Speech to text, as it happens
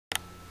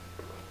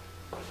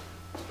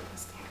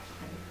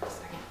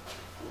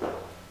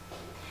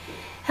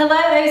Hello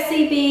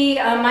OCB,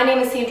 my name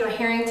is Sandra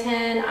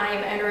Harrington. I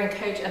am owner and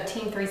coach of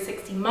Team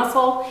 360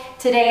 Muscle.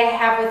 Today I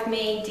have with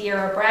me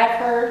Dierra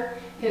Bradford,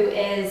 who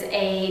is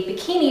a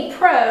bikini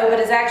pro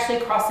but is actually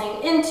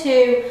crossing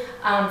into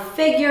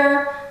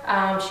figure.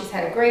 She's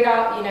had a great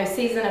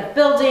season of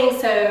building,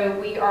 so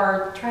we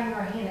are trying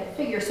our hand at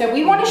figure. So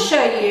we want to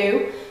show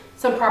you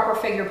some proper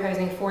figure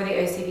posing for the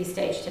OCB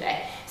stage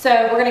today. So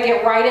we're going to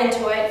get right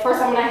into it.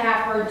 First I'm going to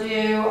have her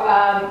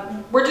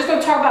do, we're just going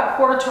to talk about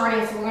quarter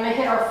turning. So we're going to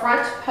hit our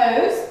front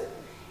pose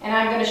and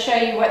I'm going to show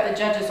you what the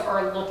judges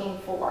are looking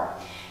for.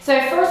 So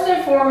first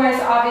and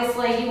foremost,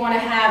 obviously you want to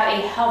have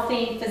a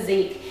healthy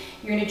physique.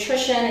 Your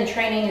nutrition and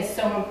training is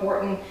so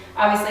important.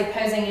 Obviously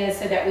posing is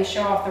so that we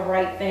show off the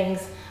right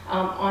things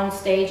on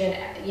stage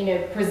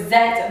and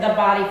present the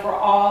body for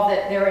all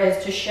that there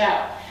is to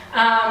show.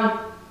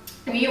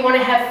 You want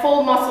to have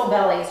full muscle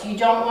bellies. You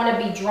don't want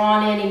to be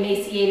drawn in,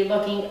 emaciated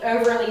looking,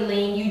 overly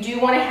lean. You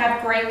do want to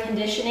have great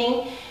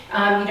conditioning.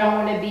 You don't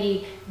want to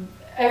be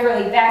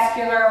overly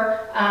vascular.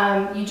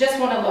 You just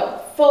want to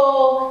look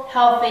full,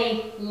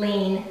 healthy,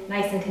 lean,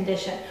 nice and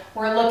conditioned.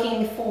 We're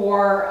looking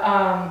for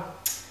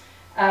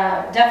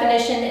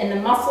definition in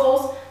the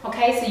muscles.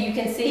 Okay, so you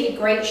can see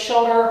great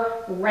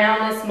shoulder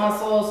roundness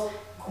muscles,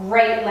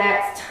 great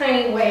lats,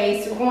 tiny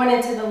waist. We're going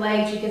into the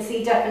legs. You can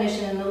see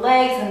definition in the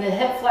legs and the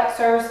hip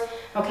flexors.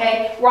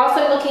 Okay, we're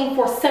also looking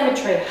for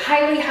symmetry,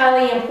 highly,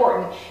 highly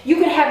important. You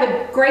could have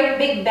a great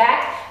big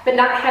back but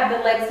not have the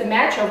legs to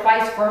match, or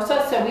vice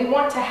versa. So we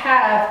want to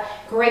have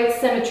great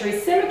symmetry.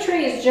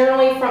 Symmetry is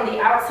generally from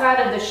the outside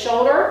of the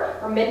shoulder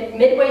or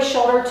midway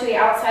shoulder to the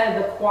outside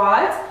of the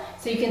quads.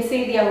 So you can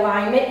see the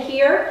alignment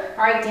here,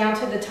 all right, down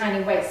to the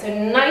tiny waist. So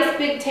nice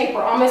big taper,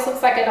 almost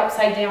looks like an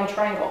upside down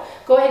triangle.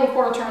 Go ahead and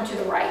quarter turn to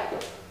the right.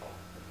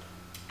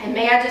 And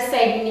may I just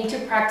say, you need to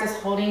practice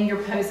holding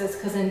your poses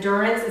because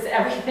endurance is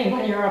everything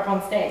when you're up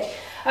on stage.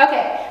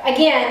 Okay,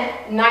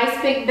 again,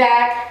 nice big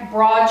back,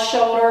 broad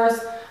shoulders.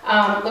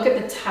 Look at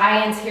the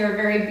tie-ins here,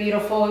 very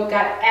beautiful. We've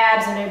got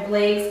abs and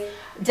obliques.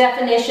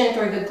 Definition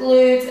through the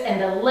glutes and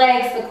the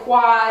legs, the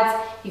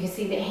quads. You can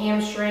see the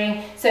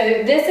hamstring. So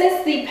this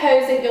is the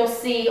pose that you'll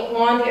see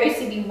on the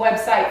OCB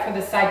website for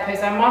the side pose.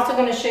 I'm also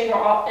going to show you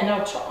an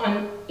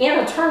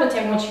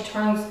alternative when she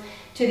turns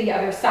to the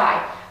other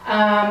side.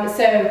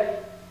 So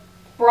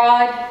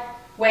broad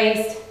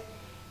waist,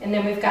 and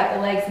then we've got the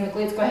legs and the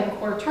glutes. Go ahead and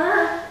quarter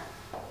turn.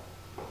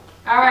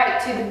 All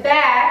right, to the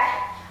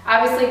back,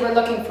 obviously we're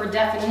looking for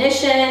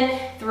definition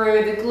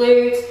through the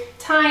glutes,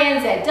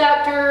 tie-ins,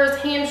 adductors,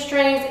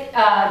 hamstrings, the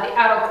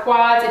outer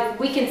quads. If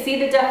we can see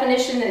the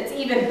definition, it's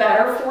even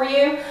better for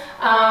you.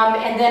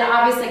 And then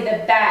obviously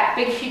the back,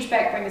 big huge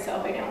back, bring this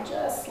elbow down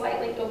just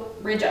slightly. Oh,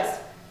 readjust.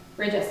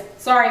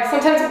 Sorry,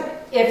 sometimes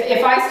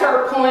if I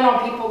start pulling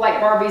on people like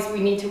Barbies, we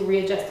need to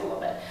readjust a little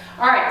bit.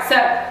 All right,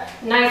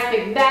 so nice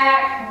big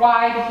back,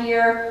 wide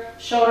here,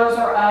 shoulders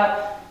are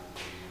up.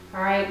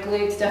 All right,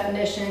 glutes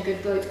definition,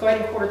 good glutes. Go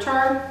ahead and quarter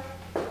turn.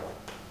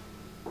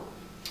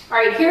 All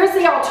right, here's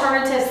the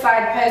alternative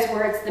side pose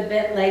where it's the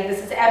bent leg.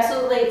 This is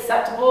absolutely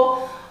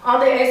acceptable on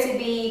the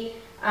OCB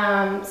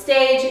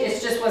stage.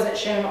 It just wasn't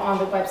shown on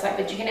the website,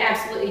 but you can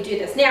absolutely do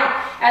this.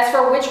 Now, as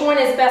for which one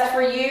is best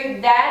for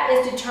you, that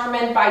is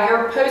determined by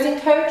your posing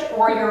coach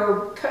or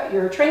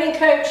your training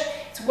coach.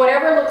 It's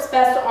whatever looks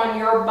best on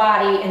your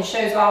body and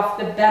shows off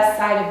the best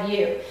side of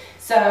you.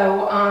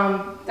 So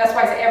that's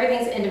why I say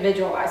everything's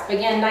individualized. But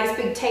again, nice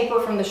big taper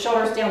from the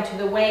shoulders down to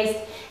the waist,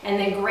 and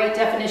then great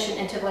definition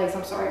into the legs.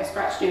 I'm sorry, I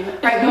scratched you. All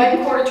right, go ahead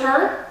and quarter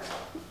turn.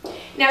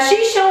 Now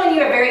she's showing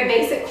you a very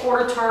basic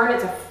quarter turn.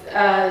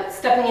 It's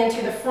stepping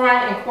into the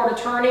front and quarter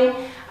turning.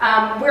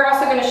 We're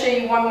also going to show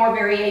you one more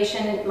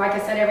variation. Like I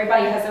said,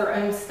 everybody has their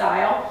own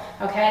style.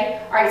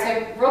 Okay. All right.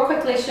 So real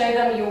quickly, show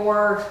them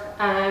your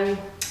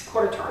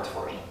quarter turns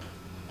for me.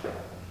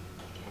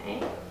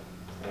 Okay.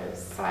 So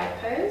side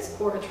pose,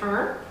 quarter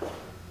turn.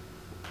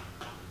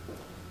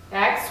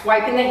 Back,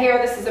 swiping the hair.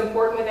 This is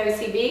important with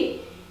OCB.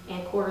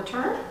 And quarter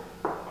turn.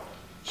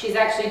 She's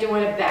actually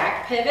doing a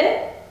back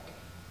pivot.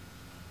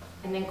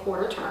 And then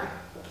quarter turn.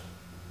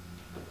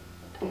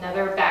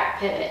 Another back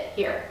pivot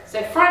here.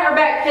 So front or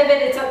back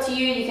pivot, it's up to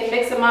you. You can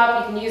mix them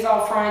up. You can use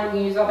all front, you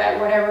can use all back,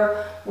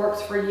 whatever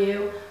works for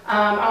you.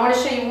 I want to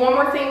show you one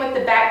more thing with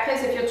the back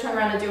pose, if you'll turn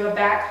around and do a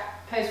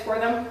back pose for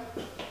them.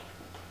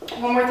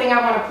 One more thing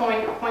I want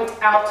to point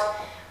out,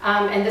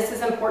 and this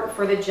is important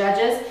for the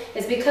judges,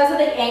 is because of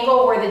the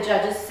angle where the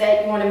judges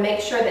sit, you want to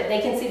make sure that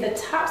they can see the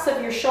tops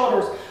of your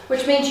shoulders,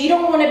 which means you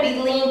don't want to be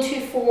leaned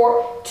too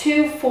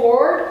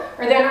forward,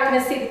 or they're not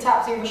going to see the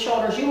tops of your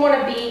shoulders. You want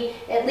to be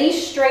at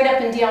least straight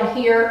up and down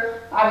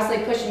here,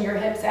 obviously pushing your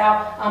hips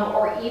out,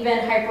 or even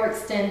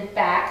hyperextend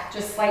back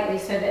just slightly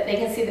so that they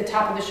can see the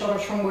top of the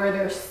shoulders from where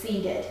they're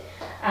seated.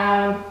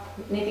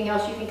 Anything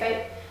else you think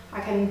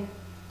I can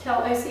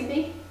tell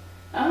OCB?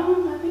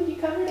 I think you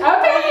covered it. Okay,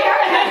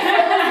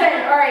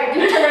 all right,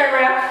 you turn it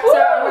around. So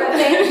I want to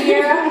thank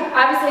Dierra.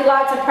 Obviously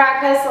lots of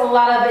practice, a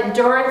lot of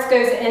endurance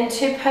goes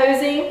into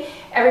posing.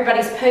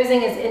 Everybody's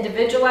posing is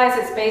individualized.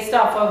 It's based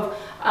off of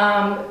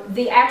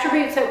the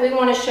attributes that we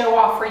want to show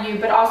off for you,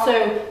 but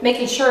also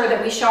making sure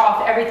that we show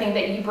off everything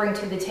that you bring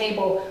to the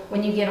table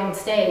when you get on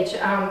stage.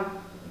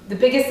 The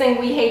biggest thing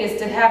we hate is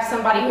to have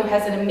somebody who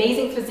has an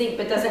amazing physique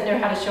but doesn't know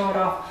how to show it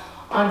off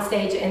on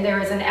stage, and there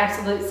is an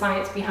absolute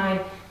science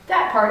behind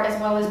that part, as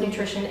well as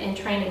nutrition and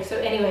training. So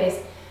anyways,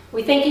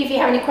 we thank you. If you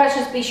have any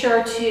questions, be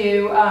sure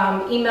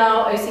to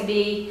email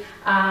OCB,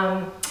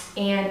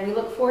 and we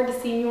look forward to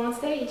seeing you on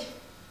stage.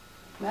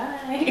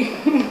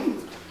 Bye.